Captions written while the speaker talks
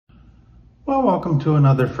Well, welcome to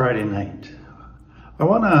another Friday night. I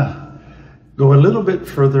want to go a little bit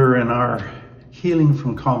further in our Healing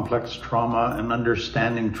from Complex Trauma and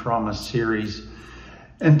Understanding Trauma series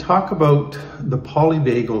and talk about the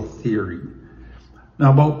Polyvagal Theory.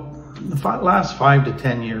 Now, about the last 5 to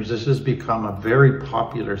 10 years, this has become a very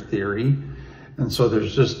popular theory. And so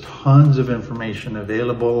there's just tons of information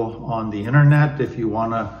available on the internet if you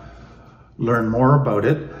want to learn more about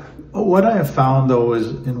it. What I have found, though, is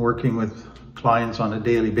in working with clients on a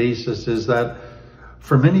daily basis is that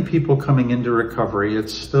for many people coming into recovery,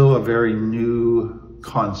 it's still a very new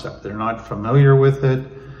concept. They're not familiar with it.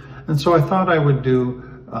 And so I thought I would do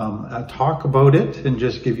a talk about it and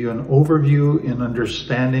just give you an overview in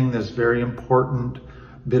understanding this very important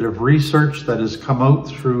bit of research that has come out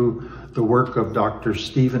through the work of Dr.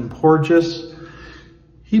 Stephen Porges.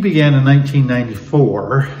 He began in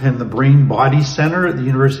 1994 in the Brain Body Center at the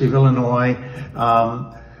University of Illinois.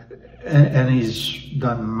 And he's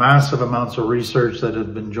done massive amounts of research that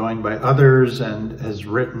have been joined by others and has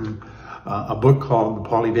written a book called The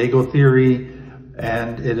Polyvagal Theory.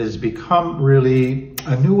 And it has become really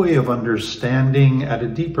a new way of understanding at a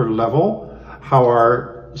deeper level how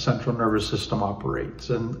our central nervous system operates.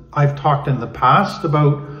 And I've talked in the past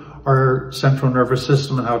about our central nervous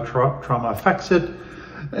system and how trauma affects it.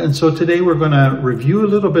 And so today we're going to review a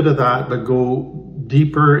little bit of that, but go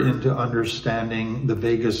deeper into understanding the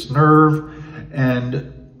vagus nerve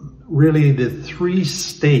and really the 3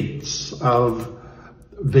 states of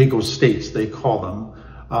vagal states, they call them.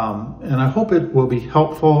 And I hope it will be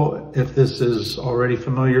helpful. If this is already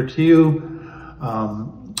familiar to you,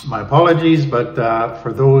 my apologies, but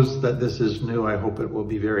for those that this is new, I hope it will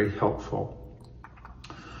be very helpful.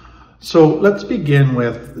 So let's begin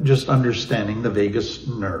with just understanding the vagus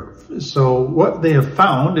nerve. So what they have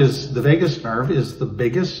found is the vagus nerve is the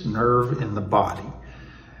biggest nerve in the body.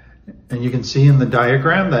 And you can see in the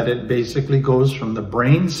diagram that it basically goes from the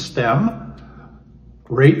brain stem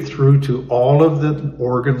right through to all of the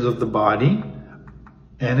organs of the body.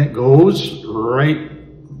 And it goes right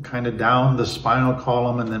kind of down the spinal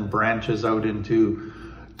column and then branches out into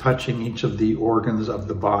touching each of the organs of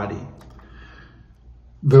the body.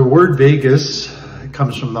 The word vagus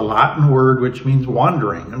comes from the Latin word, which means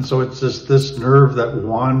wandering. And so it's just this nerve that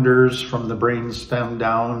wanders from the brain stem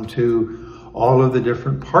down to all of the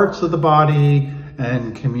different parts of the body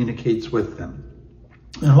and communicates with them.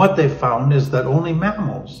 And what they found is that only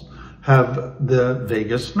mammals have the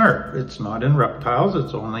vagus nerve. It's not in reptiles,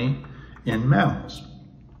 it's only in mammals.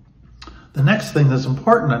 The next thing that's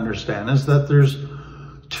important to understand is that there's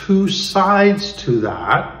 2 sides to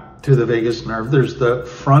that. To the vagus nerve. There's the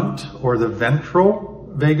front or the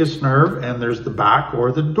ventral vagus nerve, and there's the back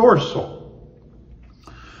or the dorsal.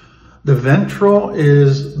 The ventral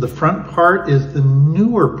is, the front part is the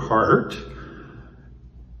newer part,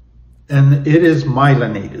 and it is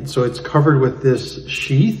myelinated. So it's covered with this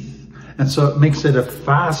sheath, and so it makes it a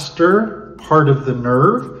faster part of the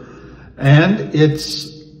nerve, and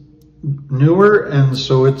it's newer, and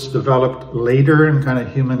so it's developed later in kind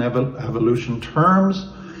of human evolution terms.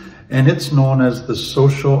 And it's known as the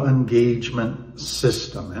social engagement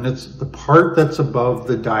system. And it's the part that's above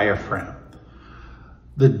the diaphragm.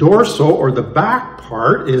 The dorsal or the back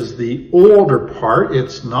part is the older part.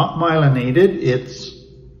 It's not myelinated. It's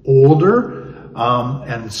older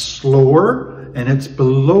and slower, and it's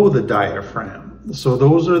below the diaphragm. So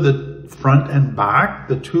those are the front and back,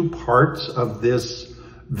 the 2 parts of this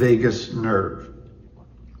vagus nerve.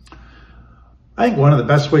 I think one of the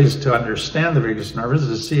best ways to understand the vagus nerve is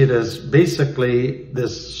to see it as basically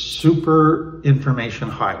this super information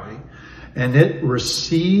highway. And it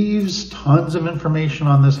receives tons of information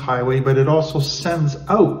on this highway, but it also sends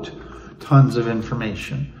out tons of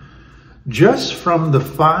information. Just from the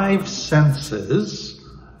 5 senses,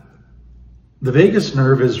 the vagus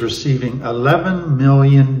nerve is receiving 11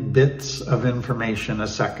 million bits of information a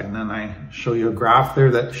second. And I show you a graph there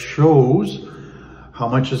that shows how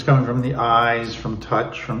much is coming from the eyes, from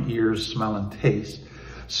touch, from ears, smell, and taste.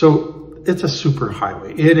 So it's a super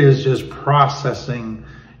highway. It is just processing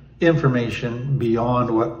information beyond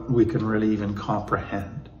what we can really even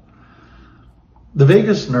comprehend. The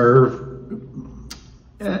vagus nerve,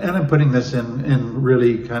 and I'm putting this in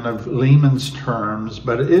really kind of layman's terms,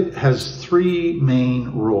 but it has 3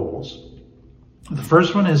 main roles. The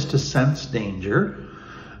first one is to sense danger.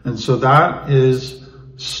 And so that is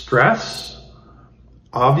stress,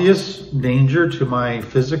 obvious danger to my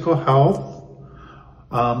physical health,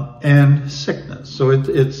 and sickness. So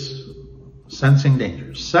it's sensing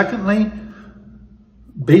danger. Secondly,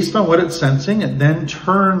 based on what it's sensing, it then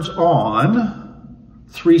turns on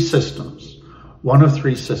 3 systems. one of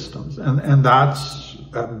three systems, and that's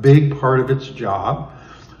a big part of its job.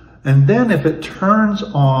 And then if it turns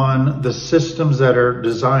on the systems that are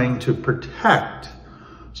designed to protect,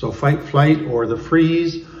 so fight, flight, or the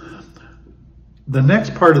freeze, the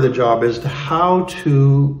next part of the job is how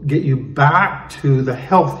to get you back to the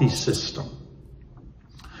healthy system.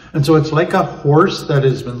 And so it's like a horse that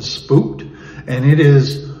has been spooked and it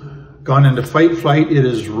is gone into fight, flight, it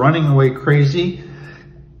is running away crazy.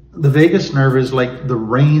 The vagus nerve is like the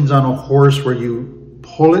reins on a horse where you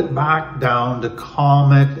pull it back down to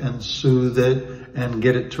calm it and soothe it and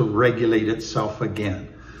get it to regulate itself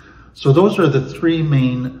again. So those are the three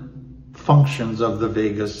main functions of the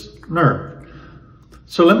vagus nerve.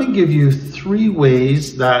 So let me give you three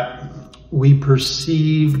ways that we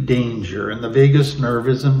perceive danger, and the vagus nerve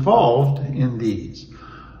is involved in these.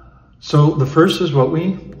 So the first is what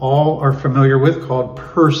we all are familiar with called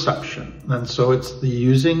perception. And so it's the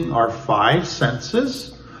using our five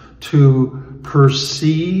senses to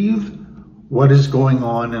perceive what is going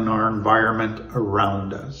on in our environment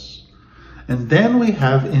around us. And then we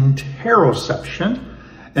have interoception,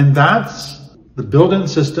 and that's the built-in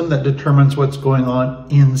system that determines what's going on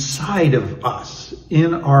inside of us,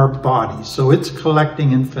 in our body. So it's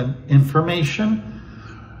collecting information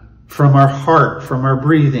from our heart, from our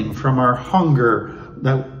breathing, from our hunger,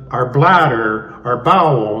 our bladder, our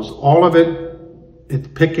bowels, all of it. It's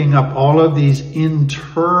picking up all of these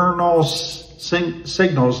internal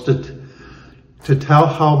signals to tell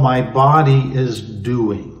how my body is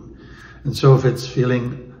doing. And so if it's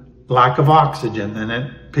feeling lack of oxygen, then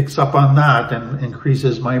it picks up on that and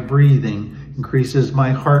increases my breathing, increases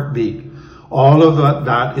my heartbeat. All of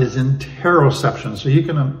that is interoception. So you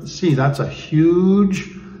can see that's a huge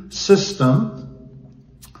system.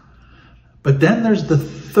 But then there's the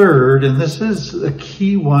third, and this is a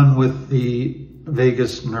key one with the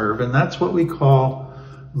vagus nerve, and that's what we call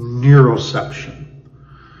neuroception.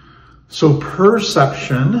 So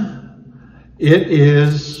perception, it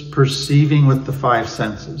is perceiving with the five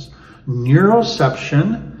senses.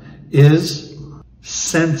 Neuroception is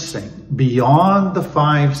sensing beyond the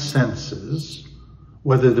five senses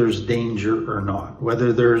whether there's danger or not,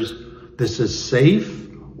 whether this is safe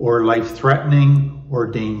or life-threatening or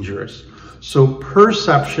dangerous. So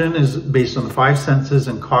perception is based on the five senses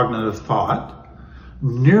and cognitive thought.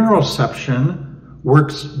 Neuroception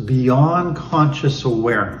works beyond conscious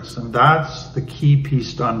awareness, and that's the key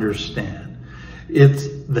piece to understand. It's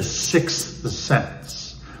the sixth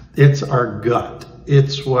sense. It's our gut.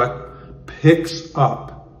 It's what picks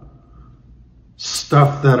up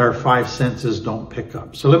stuff that our five senses don't pick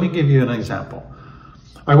up. So let me give you an example.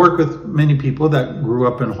 I work with many people that grew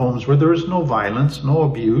up in homes where there was no violence, no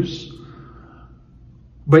abuse,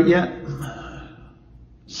 but yet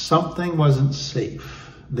something wasn't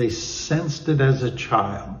safe. They sensed it as a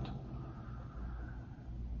child.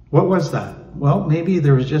 What was that? Well, maybe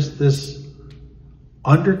there was just this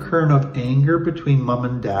undercurrent of anger between mom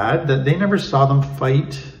and dad that they never saw them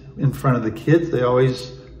fight in front of the kids. They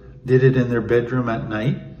always did it in their bedroom at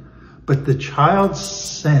night. But the child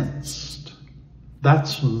sensed.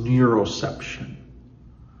 That's neuroception.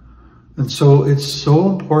 And so it's so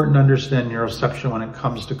important to understand neuroception when it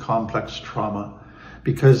comes to complex trauma.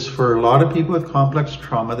 Because for a lot of people with complex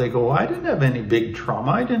trauma, they go, I didn't have any big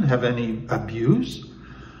trauma. I didn't have any abuse.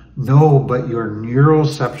 No, but your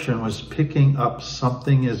neuroception was picking up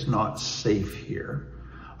something is not safe here.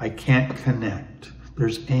 I can't connect.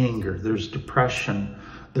 There's anger, there's depression,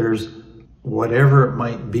 there's whatever it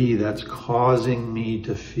might be that's causing me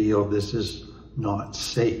to feel this is not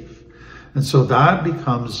safe. And so that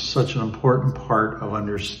becomes such an important part of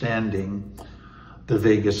understanding the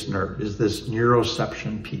vagus nerve, is this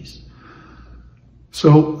neuroception piece.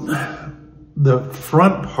 So the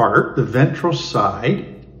front part, the ventral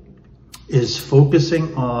side, is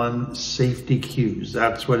focusing on safety cues.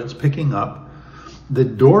 That's what it's picking up. The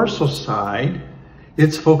dorsal side,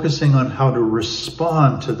 it's focusing on how to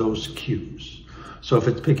respond to those cues. So if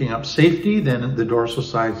it's picking up safety, then the dorsal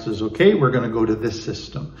side says, okay, we're going to go to this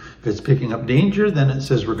system. If it's picking up danger, then it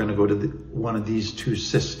says we're going to go to one of these two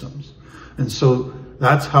systems. And so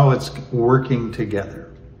that's how it's working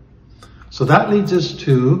together. So that leads us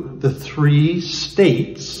to the three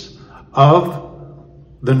states of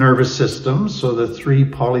the nervous system, so the three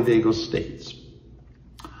polyvagal states.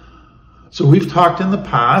 So we've talked in the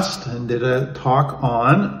past and did a talk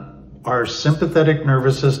on our sympathetic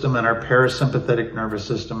nervous system and our parasympathetic nervous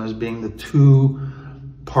system as being the two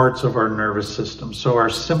parts of our nervous system. So our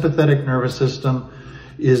sympathetic nervous system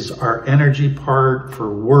is our energy part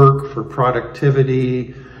for work, for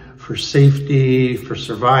productivity, for safety, for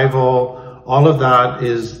survival. All of that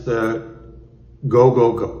is the go,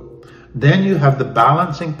 go, go. Then you have the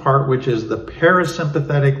balancing part, which is the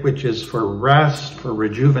parasympathetic, which is for rest, for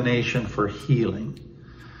rejuvenation, for healing,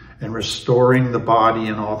 and restoring the body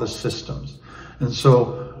and all the systems. And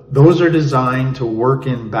so those are designed to work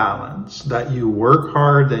in balance, that you work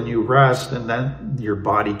hard, then you rest, and then your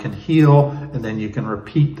body can heal, and then you can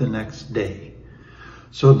repeat the next day.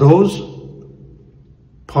 So those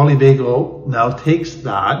Polyvagal now takes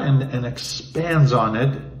that and expands on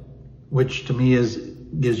it, which to me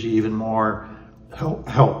gives you even more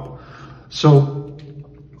help. So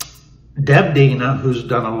Deb Dana, who's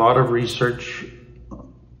done a lot of research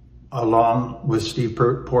along with Steve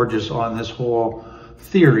Porges on this whole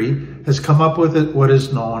theory, has come up with what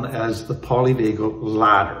is known as the polyvagal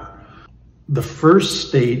ladder. The first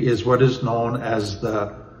state is what is known as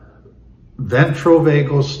the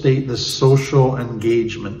ventrovagal state, the social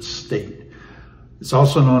engagement state. It's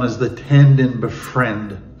also known as the tend and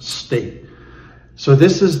befriend state. So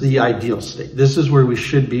this is the ideal state. This is where we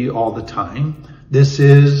should be all the time. This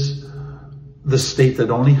is the state that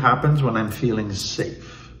only happens when I'm feeling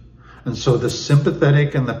safe. And so the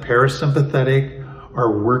sympathetic and the parasympathetic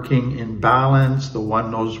are working in balance. The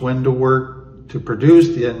one knows when to work, to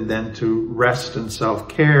produce, and then to rest and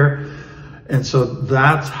self-care. And so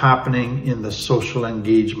that's happening in the social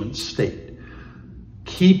engagement state.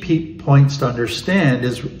 Key points to understand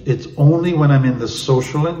is it's only when I'm in the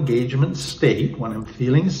social engagement state, when I'm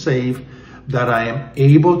feeling safe, that I am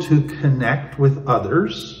able to connect with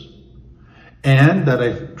others and that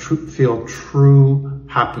I feel true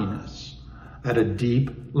happiness at a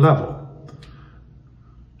deep level.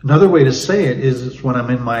 Another way to say it is it's when I'm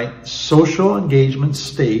in my social engagement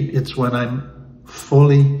state, it's when I'm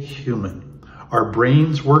fully human. Our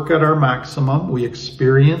brains work at our maximum. We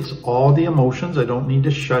experience all the emotions. I don't need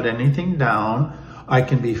to shut anything down. I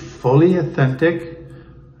can be fully authentic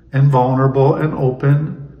and vulnerable and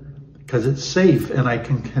open because it's safe and I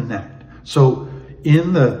can connect. So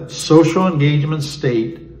in the social engagement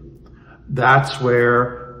state, that's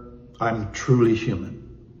where I'm truly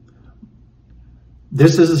human.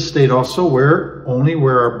 This is a state also where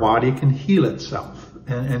our body can heal itself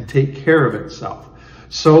and take care of itself.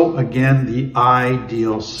 So again, the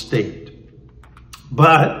ideal state.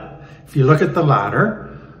 But if you look at the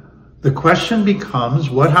ladder, the question becomes,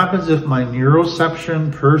 what happens if my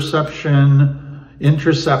neuroception, perception,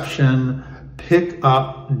 interoception pick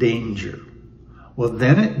up danger? Well,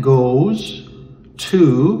 then it goes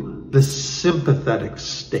to the sympathetic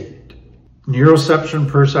state. Neuroception,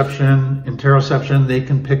 perception, interoception, they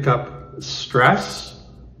can pick up stress,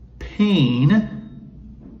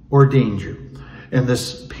 pain, or danger. And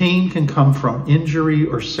this pain can come from injury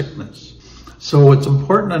or sickness. So it's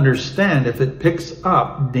important to understand if it picks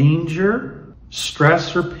up danger,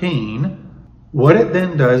 stress, or pain, what it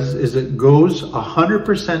then does is it goes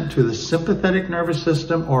 100% to the sympathetic nervous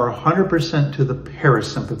system or 100% to the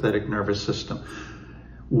parasympathetic nervous system.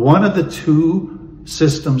 One of the two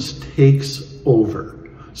systems takes over.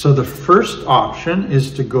 So the first option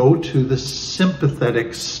is to go to the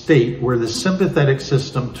sympathetic state where the sympathetic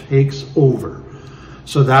system takes over.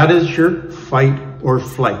 So that is your fight or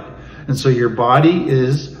flight. And so your body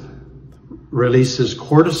releases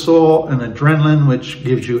cortisol and adrenaline, which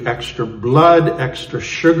gives you extra blood, extra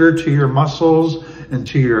sugar to your muscles and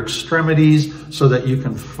to your extremities so that you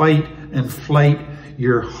can fight and flight.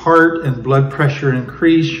 Your heart and blood pressure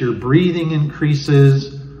increase, your breathing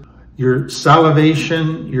increases, your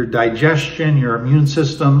salivation, your digestion, your immune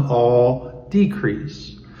system all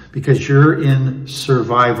decrease. Because you're in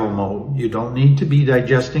survival mode. You don't need to be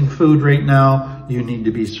digesting food right now. You need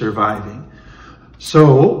to be surviving.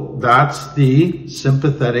 So that's the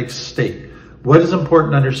sympathetic state. What is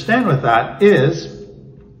important to understand with that is,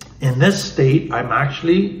 in this state, I'm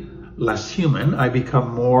actually less human. I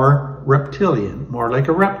become more reptilian, more like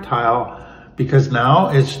a reptile, because now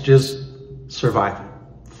it's just survival,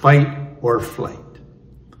 fight or flight.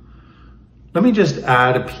 Let me just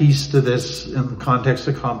add a piece to this in the context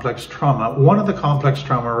of complex trauma. One of the complex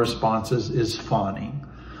trauma responses is fawning.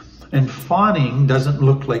 And fawning doesn't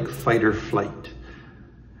look like fight or flight.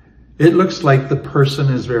 It looks like the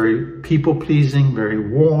person is very people-pleasing, very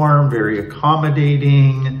warm, very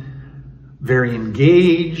accommodating, very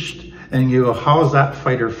engaged, and you go, how is that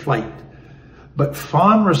fight or flight? But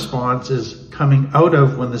fawn response is coming out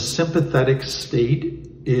of when the sympathetic state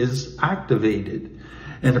is activated.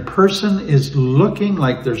 And a person is looking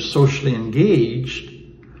like they're socially engaged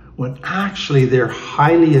when actually they're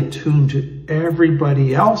highly attuned to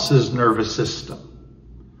everybody else's nervous system.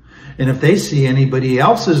 And if they see anybody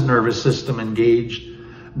else's nervous system engaged,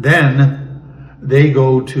 then they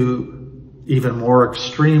go to even more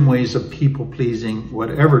extreme ways of people pleasing,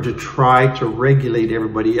 whatever, to try to regulate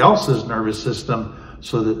everybody else's nervous system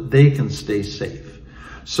so that they can stay safe.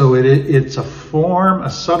 So it's a form, a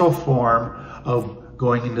subtle form of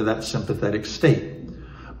going into that sympathetic state.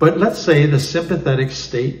 But let's say the sympathetic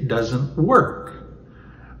state doesn't work.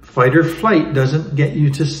 Fight or flight doesn't get you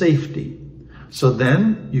to safety. So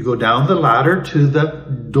then you go down the ladder to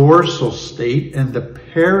the dorsal state, and the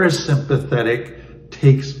parasympathetic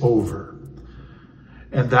takes over.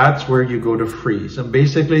 And that's where you go to freeze. And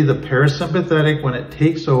basically the parasympathetic, when it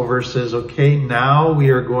takes over, says, okay, now we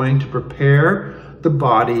are going to prepare the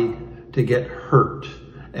body to get hurt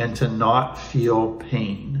and to not feel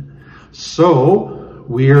pain. So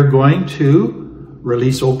we are going to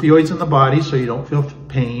release opioids in the body so you don't feel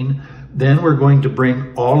pain. Then we're going to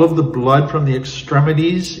bring all of the blood from the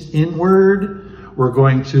extremities inward. We're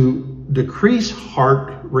going to decrease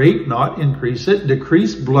heart rate, not increase it,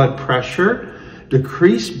 decrease blood pressure,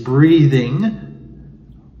 decrease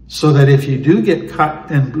breathing, so that if you do get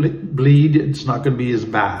cut and bleed, it's not going to be as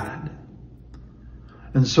bad.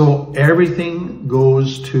 And so everything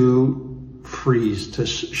goes to freeze, to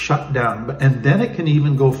shut down. And then it can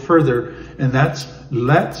even go further, and that's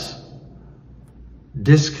let's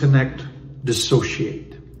disconnect,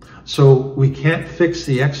 dissociate. So we can't fix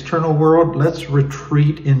the external world. Let's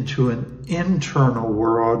retreat into an internal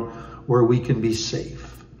world where we can be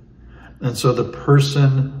safe. And so the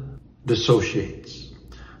person dissociates.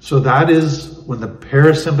 So that is when the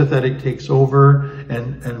parasympathetic takes over,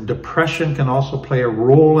 and depression can also play a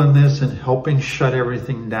role in this in helping shut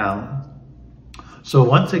everything down. So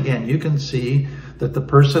once again, you can see that the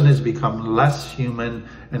person has become less human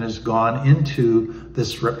and has gone into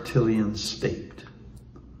this reptilian state.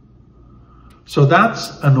 So that's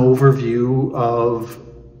an overview of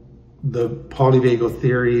the polyvagal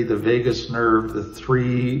theory, the vagus nerve, the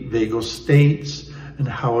 3 vagal states, and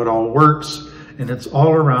how it all works. And it's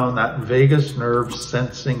all around that vagus nerve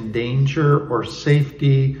sensing danger or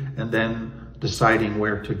safety and then deciding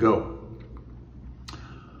where to go.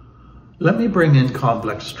 Let me bring in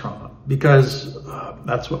complex trauma, because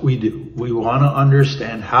that's what we do. We want to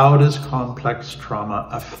understand, how does complex trauma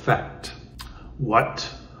affect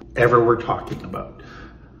whatever we're talking about.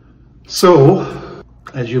 So,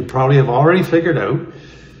 as you probably have already figured out,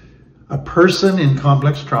 a person in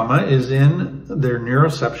complex trauma is in their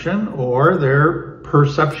neuroception, or their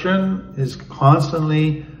perception is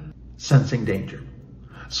constantly sensing danger.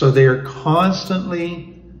 So they are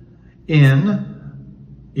constantly in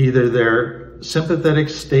either their sympathetic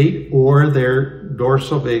state or their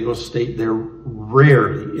dorsal vagal state. They're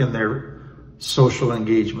rarely in their social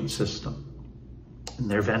engagement system, in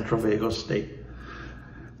their ventral vagal state.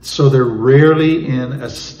 So they're rarely in a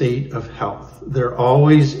state of health. They're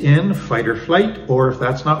always in fight or flight, or if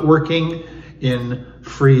that's not working, in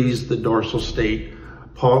freeze, the dorsal state.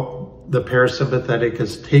 The parasympathetic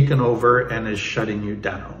has taken over and is shutting you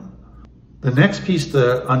down. The next piece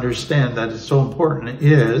to understand that is so important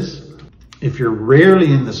is, if you're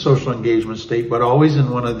rarely in the social engagement state, but always in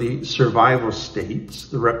one of the survival states,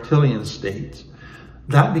 the reptilian states,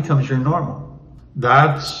 that becomes your normal.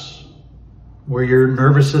 That's where your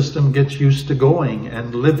nervous system gets used to going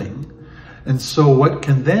and living. And so what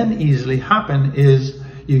can then easily happen is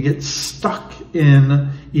you get stuck in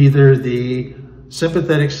either the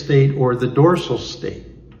sympathetic state or the dorsal state.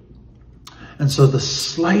 And so the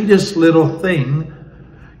slightest little thing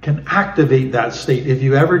can activate that state. If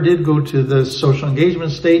you ever did go to the social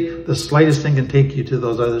engagement state, the slightest thing can take you to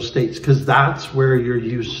those other states, because that's where you're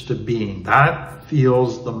used to being. That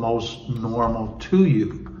feels the most normal to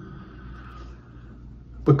you.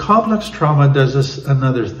 But complex trauma does this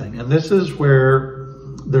another thing, and this is where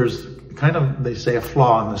there's kind of, they say, a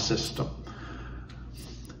flaw in the system.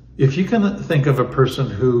 If you can think of a person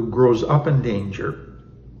who grows up in danger,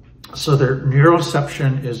 so their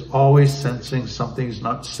neuroception is always sensing something's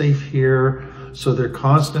not safe here, so they're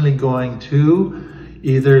constantly going to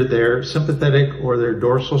either their sympathetic or their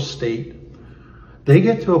dorsal state, they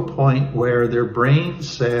get to a point where their brain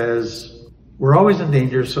says, we're always in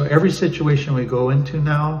danger, so every situation we go into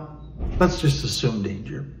now, let's just assume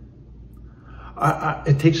danger.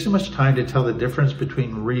 It takes too much time to tell the difference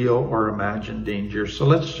between real or imagined danger, so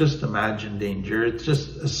let's just imagine danger. It's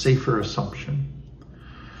just a safer assumption.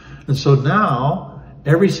 And so now,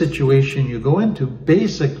 every situation you go into,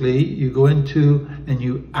 basically you go into and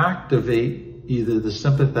you activate either the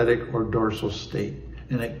sympathetic or dorsal state,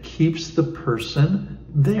 and it keeps the person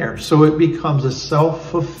there. So it becomes a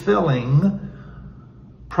self-fulfilling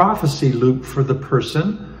prophecy loop for the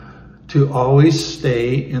person to always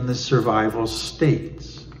stay in the survival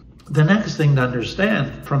states. The next thing to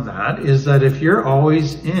understand from that is that if you're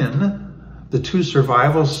always in the two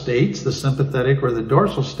survival states, the sympathetic or the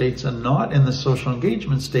dorsal states, and not in the social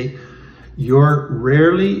engagement state, you're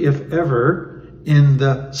rarely, if ever, in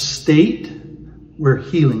the state where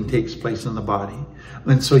healing takes place in the body.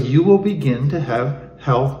 And so you will begin to have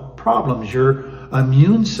health problems. Your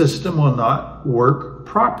immune system will not work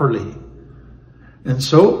properly. And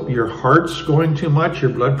so your heart's going too much,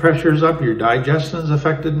 your blood pressure's up, your digestion's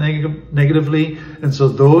affected negatively. And so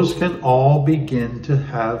those can all begin to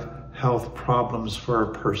have health problems for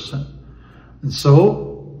a person. And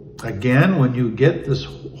so, again, when you get this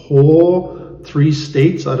whole three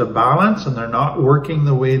states out of balance and they're not working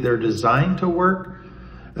the way they're designed to work,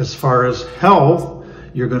 as far as health,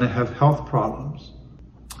 you're going to have health problems.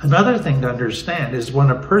 Another thing to understand is when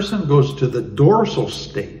a person goes to the dorsal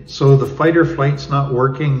state, so the fight or flight's not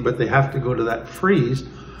working, but they have to go to that freeze,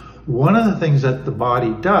 one of the things that the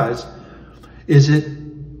body does is it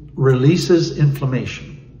releases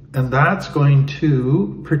inflammation. And that's going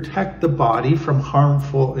to protect the body from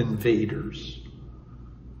harmful invaders.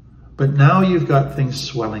 But now you've got things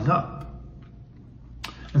swelling up.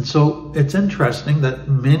 And so it's interesting that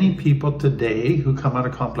many people today who come out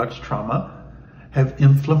of complex trauma have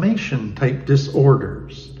inflammation type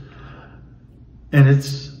disorders. And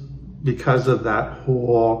it's because of that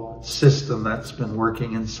whole system that's been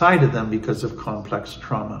working inside of them because of complex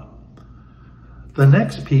trauma. The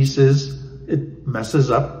next piece is it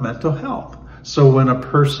messes up mental health. So when a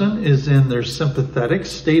person is in their sympathetic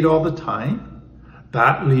state all the time,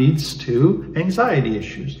 that leads to anxiety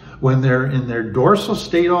issues. When they're in their dorsal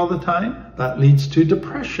state all the time, that leads to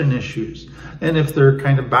depression issues. And if they're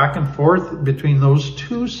kind of back and forth between those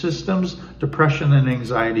two systems, depression and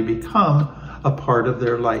anxiety become a part of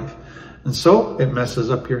their life. And so it messes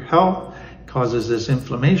up your health, causes this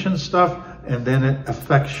inflammation stuff, and then it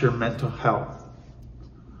affects your mental health.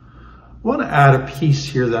 I want to add a piece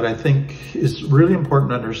here that I think is really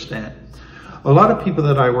important to understand. A lot of people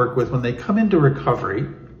that I work with, when they come into recovery,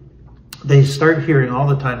 they start hearing all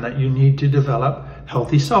the time that you need to develop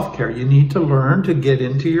healthy self-care. You need to learn to get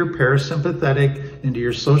into your parasympathetic, into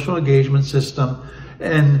your social engagement system,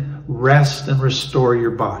 and rest and restore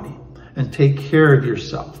your body, and take care of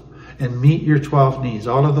yourself, and meet your 12 needs.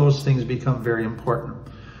 All of those things become very important.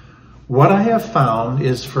 What I have found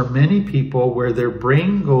is for many people where their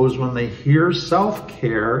brain goes when they hear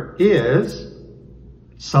self-care is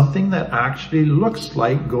something that actually looks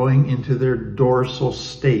like going into their dorsal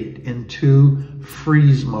state, into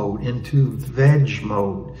freeze mode, into veg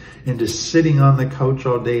mode, into sitting on the couch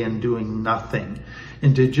all day and doing nothing,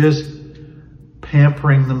 into just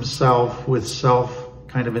pampering themselves with self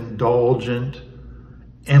kind of indulgent,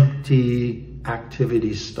 empty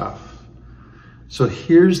activity stuff. So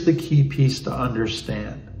here's the key piece to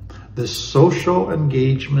understand. The social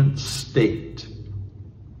engagement state,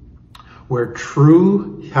 where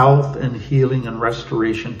true health and healing and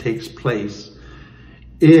restoration takes place,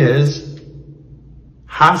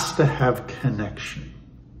 has to have connection.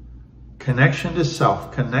 Connection to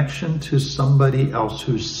self, connection to somebody else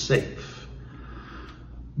who's safe.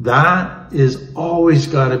 That is always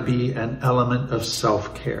got to be an element of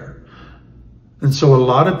self-care. And so a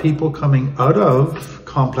lot of people coming out of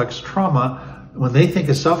complex trauma, when they think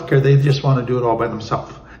of self-care, they just want to do it all by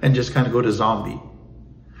themselves and just kind of go to zombie.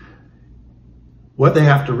 What they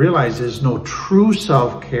have to realize is no, true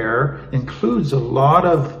self-care includes a lot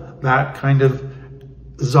of that kind of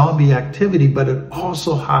zombie activity, but it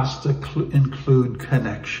also has to include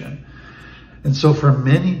connection. And so for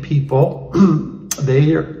many people,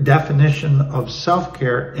 their definition of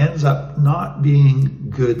self-care ends up not being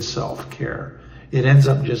good self-care. It ends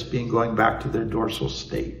up just being going back to their dorsal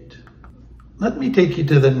state. Let me take you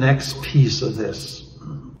to the next piece of this.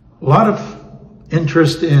 A lot of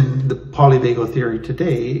interest in the polyvagal theory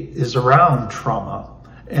today is around trauma.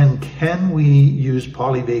 And can we use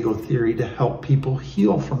polyvagal theory to help people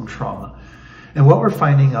heal from trauma? And what we're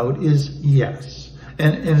finding out is yes.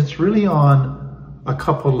 And it's really on a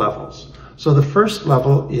couple levels. So the first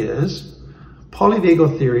level is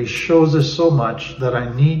polyvagal theory shows us so much that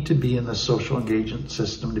I need to be in the social engagement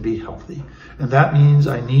system to be healthy. And that means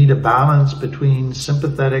I need a balance between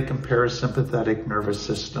sympathetic and parasympathetic nervous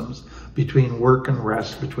systems, between work and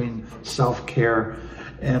rest, between self-care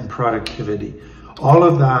and productivity. All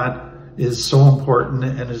of that is so important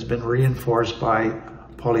and has been reinforced by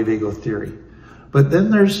polyvagal theory. But then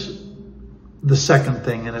there's the second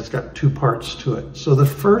thing, and it's got two parts to it. So the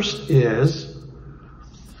first is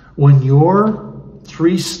when you're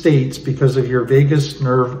three states, because of your vagus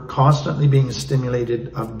nerve constantly being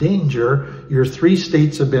stimulated of danger, your three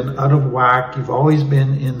states have been out of whack. You've always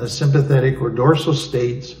been in the sympathetic or dorsal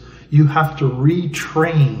states. You have to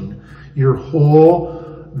retrain your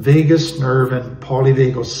whole vagus nerve and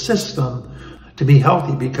polyvagal system to be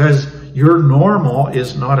healthy, because your normal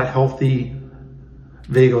is not a healthy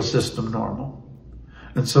vagal system normal.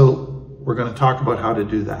 And so we're going to talk about how to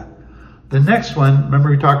do that. The next one, remember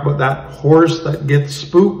we talked about that horse that gets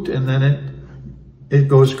spooked and then it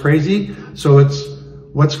goes crazy. So it's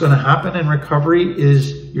what's going to happen in recovery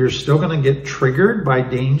is you're still going to get triggered by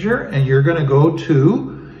danger, and you're going to go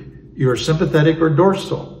to your sympathetic or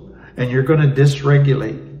dorsal, and you're going to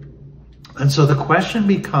dysregulate. And so the question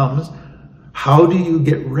becomes, how do you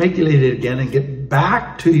get regulated again and get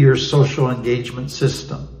back to your social engagement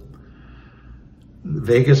system? The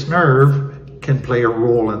vagus nerve can play a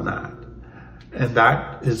role in that. And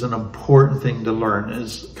that is an important thing to learn,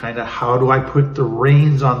 is kind of how do I put the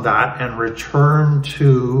reins on that and return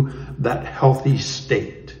to that healthy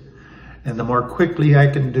state? And the more quickly I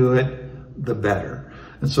can do it, the better.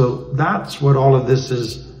 And so that's what all of this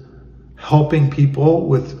is, helping people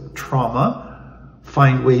with trauma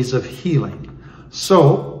find ways of healing.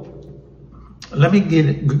 So let me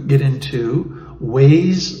get into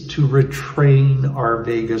ways to retrain our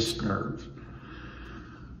vagus nerve.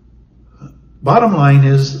 Bottom line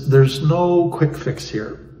is there's no quick fix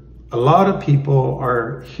here. A lot of people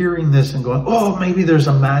are hearing this and going, oh, maybe there's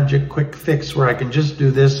a magic quick fix where I can just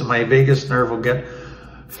do this and my vagus nerve will get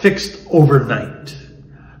fixed overnight.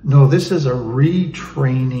 No, this is a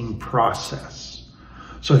retraining process.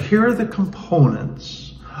 So here are the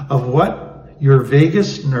components of what your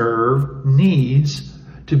vagus nerve needs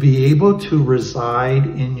to be able to reside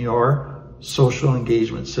in your social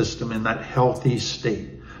engagement system in that healthy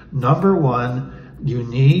state. Number one, you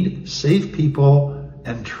need safe people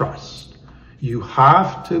and trust. You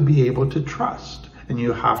have to be able to trust, and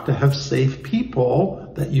you have to have safe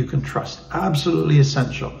people that you can trust. Absolutely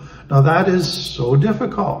essential. Now that is so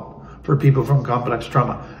difficult for people from complex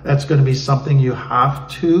trauma. That's going to be something you have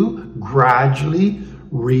to gradually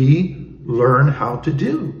relearn how to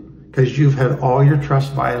do, because you've had all your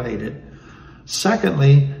trust violated.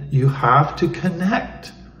 Secondly, you have to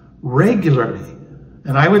connect regularly.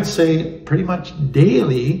 And I would say pretty much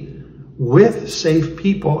daily with safe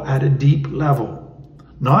people at a deep level.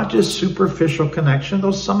 Not just superficial connection,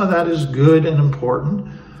 though some of that is good and important,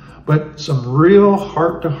 but some real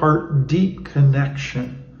heart-to-heart deep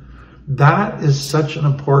connection. That is such an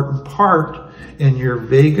important part in your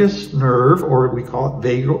vagus nerve, or we call it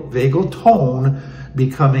vagal tone,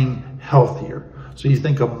 becoming healthier. So you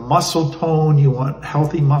think of muscle tone, you want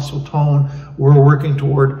healthy muscle tone. We're working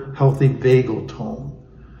toward healthy vagal tone.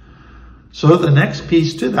 So the next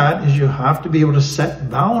piece to that is you have to be able to set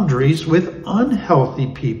boundaries with unhealthy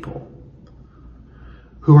people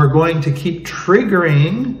who are going to keep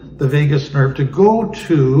triggering the vagus nerve to go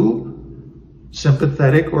to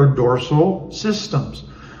sympathetic or dorsal systems.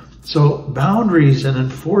 So boundaries and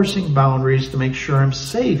enforcing boundaries to make sure I'm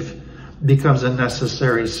safe becomes a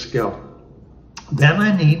necessary skill. Then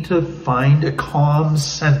I need to find a calm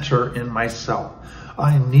center in myself.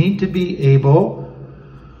 I need to be able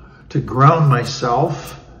to ground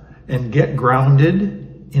myself and get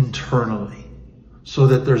grounded internally so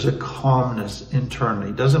that there's a calmness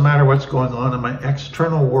internally. Doesn't matter what's going on in my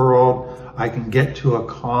external world, I can get to a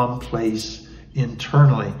calm place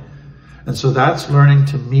internally. And so that's learning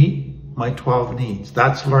to meet my 12 needs.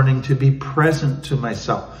 That's learning to be present to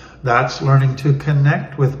myself. That's learning to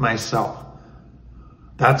connect with myself.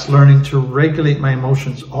 That's learning to regulate my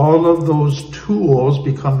emotions. All of those tools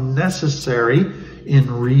become necessary in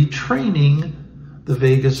retraining the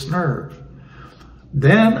vagus nerve.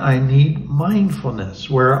 Then I need mindfulness,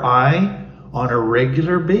 where I, on a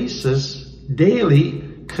regular basis, daily,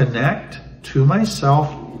 connect to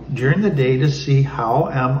myself during the day to see how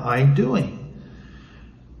am I doing.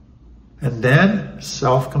 And then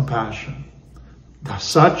self-compassion.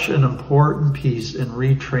 Such an important piece in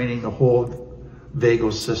retraining the whole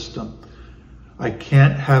vagal system. I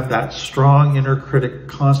can't have that strong inner critic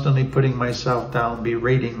constantly putting myself down,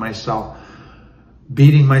 berating myself,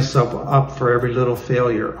 beating myself up for every little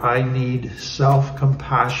failure. I need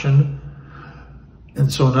self-compassion.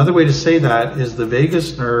 And so another way to say that is the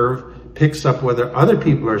vagus nerve picks up whether other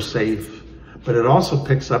people are safe, but it also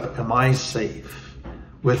picks up, am I safe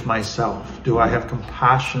with myself? Do I have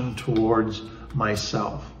compassion towards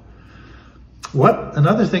myself?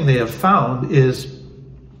 Another thing they have found is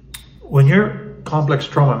when your complex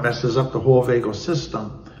trauma messes up the whole vagal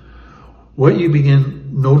system, what you begin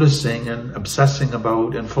noticing and obsessing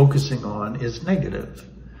about and focusing on is negative.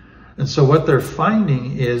 And so what they're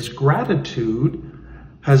finding is gratitude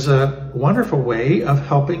has a wonderful way of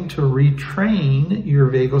helping to retrain your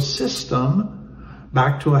vagal system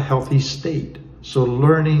back to a healthy state. So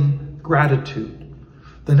learning gratitude.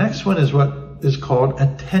 The next one is what is called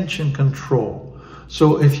attention control.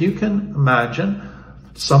 So if you can imagine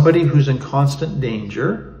somebody who's in constant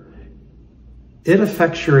danger, it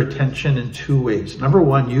affects your attention in two ways. Number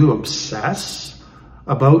one, you obsess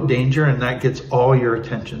about danger and that gets all your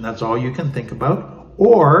attention. That's all you can think about.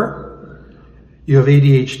 Or you have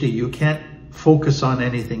ADHD. You can't focus on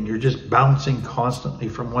anything. You're just bouncing constantly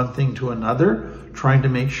from one thing to another, trying to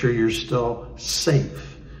make sure you're still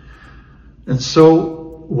safe. And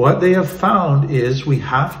so what they have found is we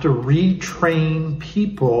have to retrain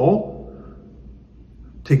people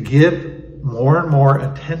to give more and more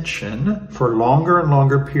attention for longer and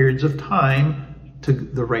longer periods of time to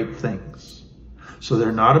the right things. So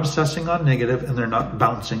they're not obsessing on negative and they're not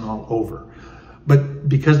bouncing all over. But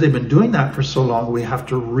because they've been doing that for so long, we have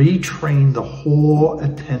to retrain the whole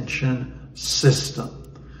attention system.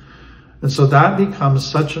 And so that becomes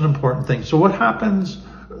such an important thing. So what happens,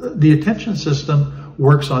 the attention system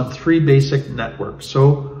works on three basic networks.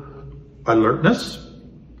 So alertness,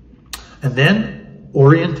 and then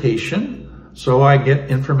orientation. So I get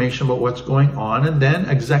information about what's going on, and then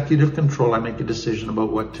executive control. I make a decision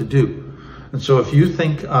about what to do. And so if you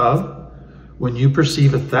think of when you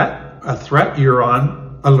perceive a threat, you're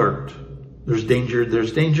on alert. There's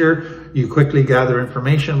danger. You quickly gather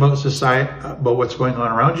information about society, about what's going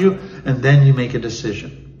on around you, and then you make a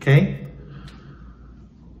decision, okay?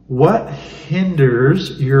 What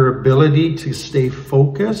hinders your ability to stay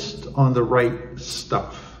focused on the right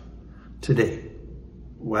stuff today?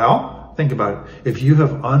 Well, think about it. If you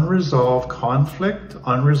have unresolved conflict,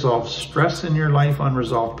 unresolved stress in your life,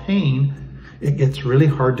 unresolved pain, it gets really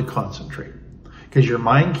hard to concentrate because your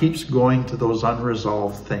mind keeps going to those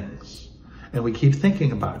unresolved things and we keep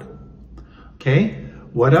thinking about it. Okay?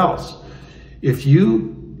 What else? If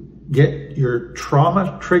you get your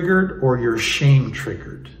trauma triggered or your shame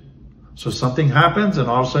triggered, so something happens and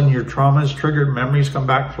all of a sudden your trauma is triggered, memories come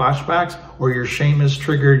back, flashbacks, or your shame is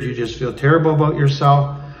triggered, you just feel terrible about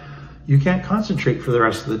yourself, you can't concentrate for the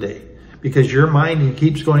rest of the day because your mind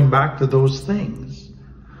keeps going back to those things.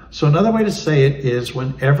 So another way to say it is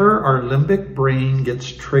whenever our limbic brain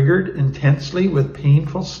gets triggered intensely with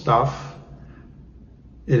painful stuff,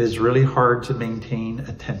 it is really hard to maintain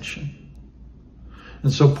attention.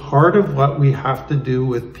 And so part of what we have to do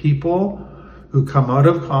with people who come out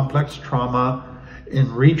of complex trauma in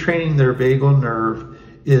retraining their vagal nerve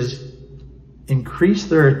is increase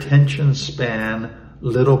their attention span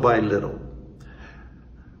little by little.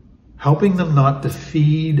 Helping them not to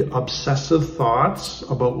feed obsessive thoughts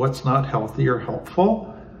about what's not healthy or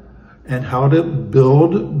helpful, and how to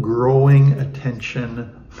build growing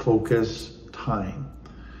attention focus time.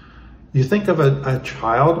 You think of a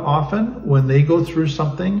child often when they go through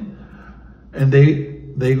something and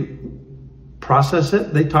they process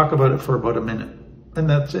it, they talk about it for about a minute and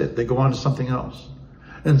that's it. They go on to something else.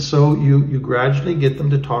 And so you gradually get them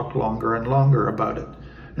to talk longer and longer about it.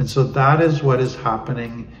 And so that is what is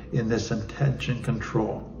happening in this attention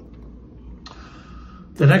control.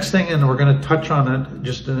 The next thing, and we're going to touch on it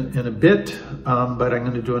just in a bit, but I'm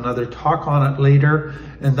going to do another talk on it later,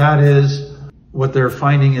 and that is what they're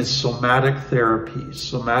finding is somatic therapy,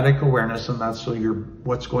 somatic awareness, and that's so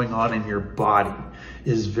what's going on in your body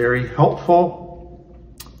is very helpful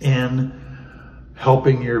in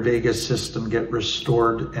helping your vagus system get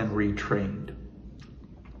restored and retrained.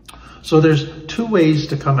 So there's two ways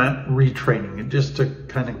to come at retraining, and just to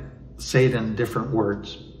kind of say it in different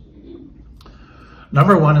words.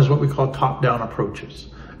 Number one is what we call top-down approaches.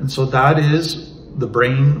 And so that is the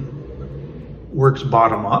brain works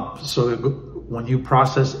bottom up. So when you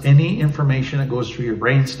process any information, it goes through your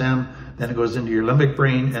brainstem, then it goes into your limbic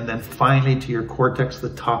brain, and then finally to your cortex,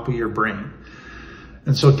 the top of your brain.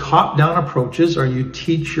 And so top-down approaches are you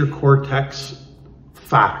teach your cortex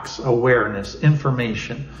facts, awareness,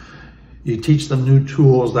 information. You teach them new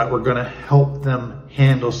tools that were going to help them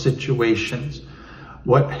handle situations,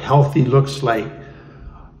 what healthy looks like.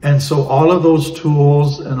 And so all of those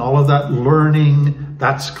tools and all of that learning,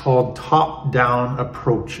 that's called top-down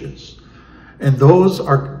approaches. And those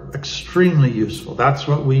are extremely useful. That's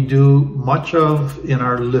what we do much of in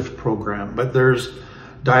our LIFT program. But there's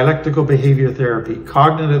dialectical behavior therapy,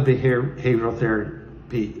 cognitive behavioral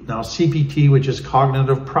therapy, now CPT, which is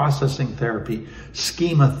cognitive processing therapy,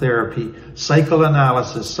 schema therapy,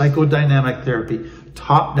 psychoanalysis, psychodynamic therapy,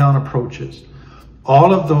 top-down approaches.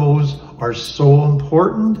 All of those are so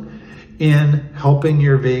important in helping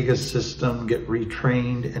your vagus system get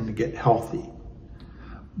retrained and get healthy.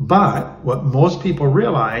 But what most people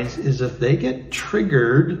realize is if they get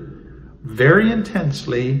triggered very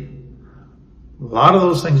intensely, a lot of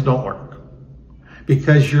those things don't work,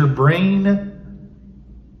 because your brain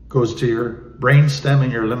goes to your brain stem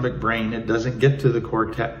and your limbic brain. It doesn't get to the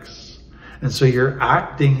cortex. And so you're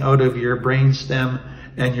acting out of your brain stem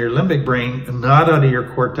and your limbic brain, not out of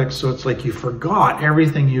your cortex. So it's like you forgot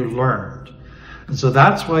everything you learned. And so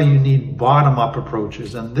that's why you need bottom-up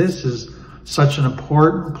approaches. And this is such an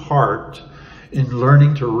important part in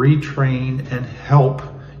learning to retrain and help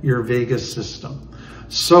your vagus system.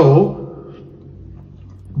 So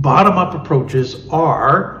bottom-up approaches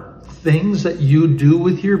are things that you do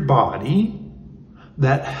with your body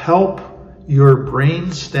that help your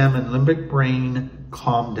brain stem and limbic brain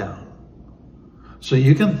calm down. So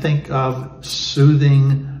you can think of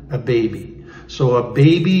soothing a baby. So a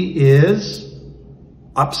baby is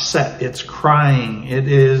upset, it's crying, it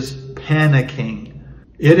is panicking,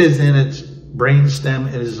 it is in its brain stem,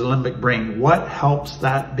 it is the limbic brain. What helps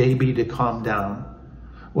that baby to calm down?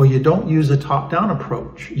 Well, you don't use a top-down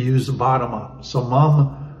approach, you use the bottom-up. So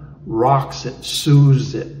mom rocks it,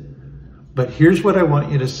 soothes it. But here's what I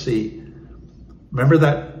want you to see. Remember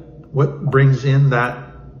that what brings in that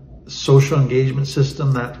social engagement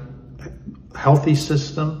system, that healthy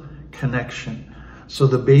system? Connection. So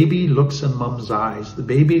the baby looks in mom's eyes. The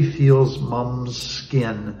baby feels mom's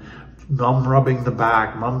skin, mom rubbing the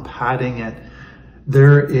back, mom patting it.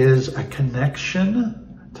 There is a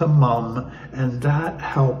connection to mom, and that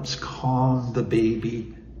helps calm the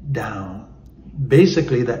baby down.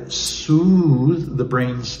 Basically, that soothes the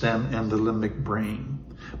brain stem and the limbic brain.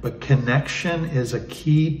 But connection is a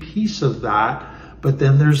key piece of that. But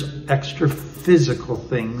then there's extra physical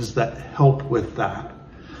things that help with that.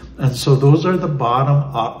 And so those are the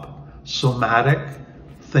bottom-up somatic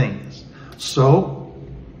things. So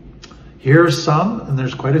here are some, and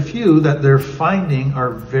there's quite a few, that they're finding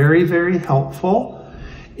are very, very helpful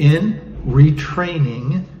in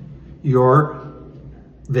retraining your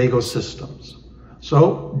vagal systems.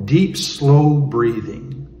 So deep, slow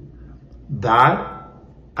breathing. That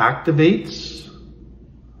activates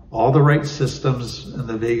all the right systems, and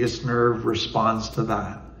the vagus nerve responds to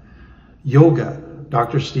that. Yoga.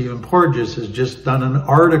 Dr. Stephen Porges has just done an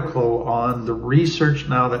article on the research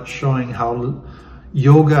now that's showing how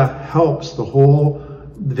yoga helps the whole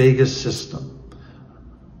vagus system.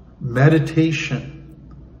 Meditation.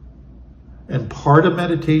 And part of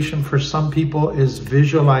meditation for some people is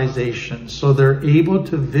visualization. So they're able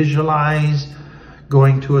to visualize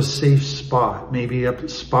going to a safe spot, maybe a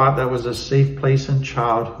spot that was a safe place in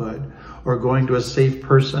childhood, or going to a safe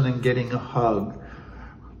person and getting a hug.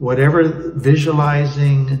 Whatever,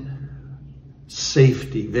 visualizing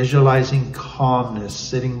safety, visualizing calmness,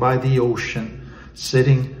 sitting by the ocean,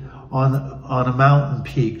 sitting on a mountain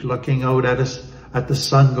peak, looking out at the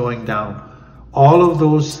sun going down. All of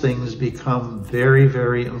those things become very,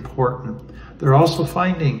 very important. They're also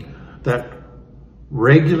finding that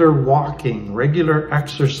regular walking, regular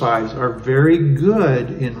exercise are very good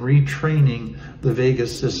in retraining the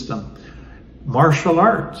vagus system. Martial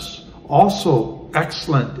arts, also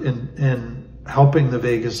excellent in helping the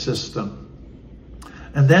vagus system.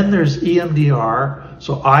 And then there's EMDR,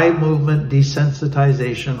 so eye movement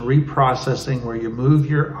desensitization, reprocessing, where you move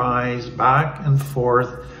your eyes back and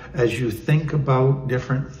forth as you think about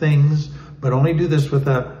different things, but only do this with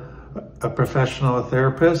a professional, a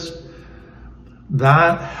therapist.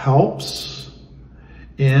 That helps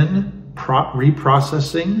in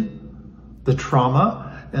reprocessing the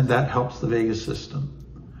trauma, and that helps the vagus system.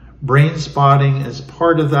 Brain spotting is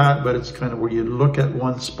part of that, but it's kind of where you look at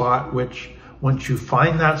one spot, which once you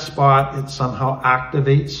find that spot, it somehow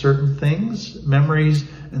activates certain things, memories,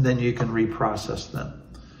 and then you can reprocess them.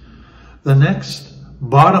 The next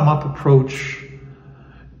bottom-up approach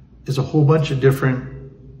is a whole bunch of different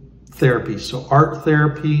therapies. So art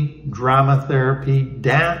therapy, drama therapy,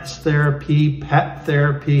 dance therapy, pet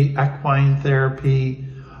therapy, equine therapy,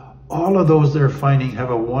 all of those they're finding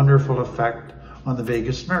have a wonderful effect on the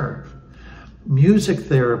vagus nerve. Music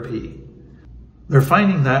therapy, they're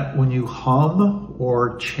finding that when you hum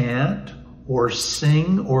or chant or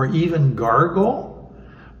sing or even gargle,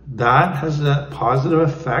 that has a positive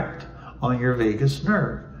effect on your vagus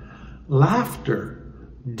nerve. Laughter,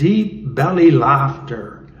 deep belly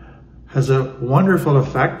laughter, has a wonderful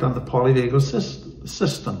effect on the polyvagal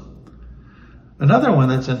system. Another one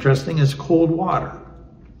that's interesting is cold water.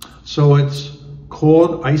 So it's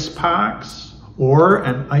cold ice packs or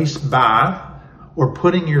an ice bath or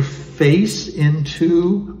putting your face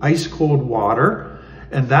into ice cold water,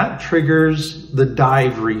 and that triggers the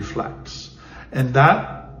dive reflex, and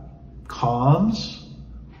that calms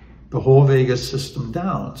the whole vagus system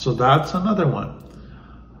down. So that's another one.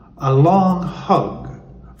 A long hug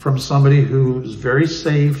from somebody who's very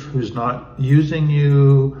safe, who's not using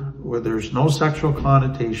you, where there's no sexual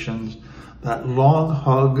connotations, that long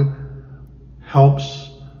hug helps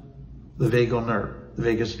the vagal nerve, the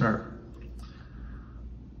vagus nerve.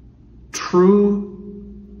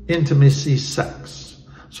 True intimacy sex.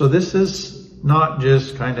 So this is not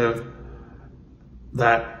just kind of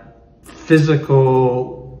that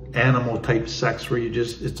physical animal type sex where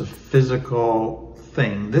it's a physical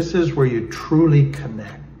thing. This is where you truly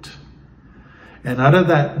connect. And out of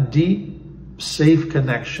that deep, safe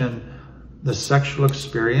connection, the sexual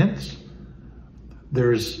experience,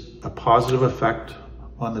 there's a positive effect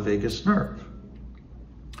on the vagus nerve.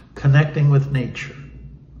 Connecting with nature,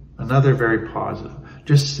 another very positive.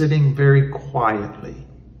 Just sitting very quietly,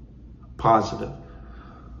 positive.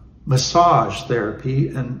 Massage therapy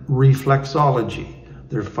and reflexology.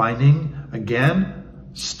 They're finding, again,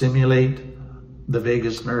 stimulate the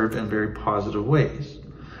vagus nerve in very positive ways.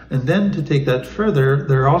 And then to take that further,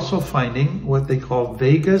 they're also finding what they call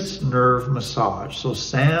vagus nerve massage. So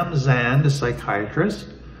Sam Zand, a psychiatrist,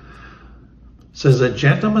 says a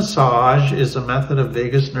gentle massage is a method of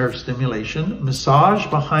vagus nerve stimulation. Massage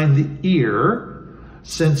behind the ear,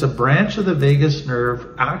 since a branch of the vagus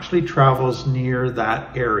nerve actually travels near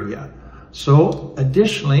that area. So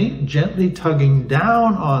additionally, gently tugging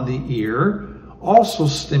down on the ear also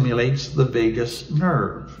stimulates the vagus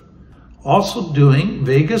nerve. Also doing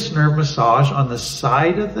vagus nerve massage on the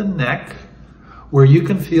side of the neck where you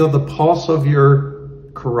can feel the pulse of your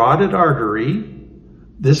carotid artery.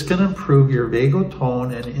 This can improve your vagal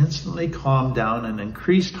tone and instantly calm down an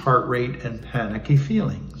increased heart rate and panicky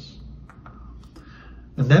feelings.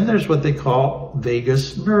 And then there's what they call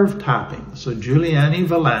vagus nerve tapping. So Giuliani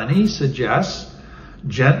Villani suggests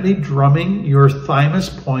gently drumming your thymus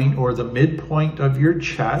point or the midpoint of your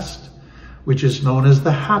chest, which is known as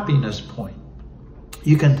the happiness point.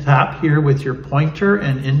 You can tap here with your pointer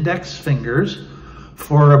and index fingers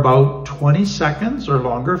for about 20 seconds or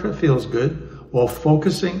longer if it feels good, while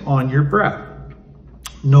focusing on your breath.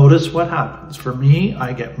 Notice what happens. For me,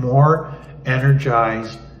 I get more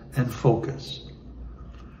energized and focused.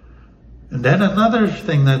 And then another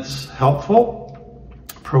thing that's helpful,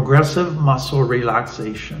 progressive muscle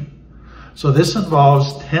relaxation. So this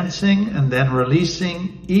involves tensing and then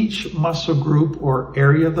releasing each muscle group or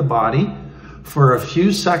area of the body for a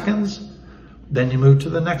few seconds. Then you move to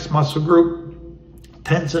the next muscle group,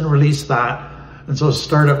 tense and release that. And so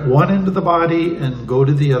start at one end of the body and go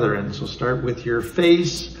to the other end. So start with your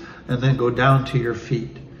face and then go down to your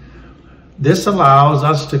feet. This allows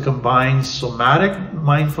us to combine somatic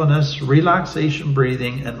mindfulness, relaxation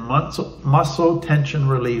breathing, and muscle tension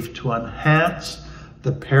relief to enhance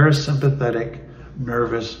the parasympathetic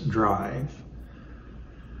nervous drive.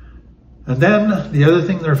 And then the other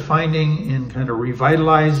thing they're finding in kind of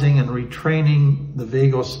revitalizing and retraining the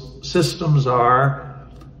vagal systems are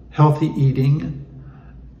healthy eating,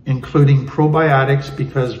 including probiotics,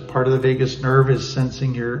 because part of the vagus nerve is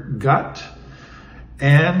sensing your gut,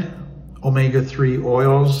 and omega-3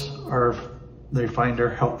 oils they find are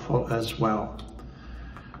helpful as well.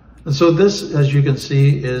 And so this, as you can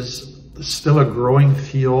see, is still a growing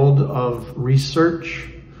field of research,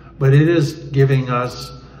 but it is giving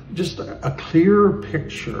us just a clearer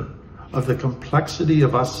picture of the complexity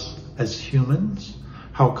of us as humans,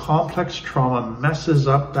 how complex trauma messes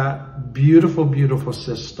up that beautiful, beautiful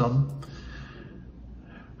system,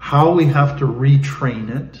 how we have to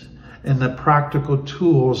retrain it, and the practical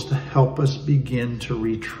tools to help us begin to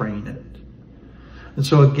retrain it. And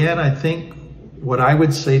so again, I think what I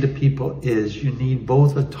would say to people is you need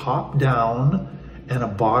both a top-down and a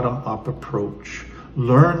bottom-up approach.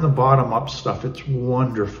 Learn the bottom-up stuff. It's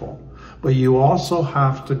wonderful. But you also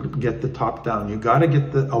have to get the top-down. You got to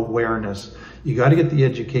get the awareness. You got to get the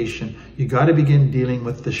education. You got to begin dealing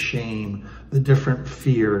with the shame, the different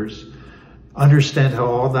fears. Understand how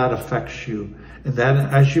all that affects you. And then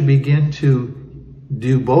as you begin to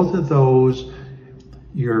do both of those,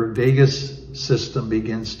 your vagus system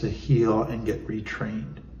begins to heal and get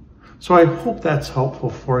retrained. So I hope that's helpful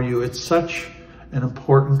for you. It's such an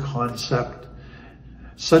important concept,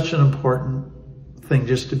 such an important thing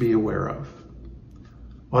just to be aware of.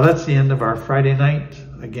 Well, that's the end of our Friday night.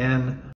 Again,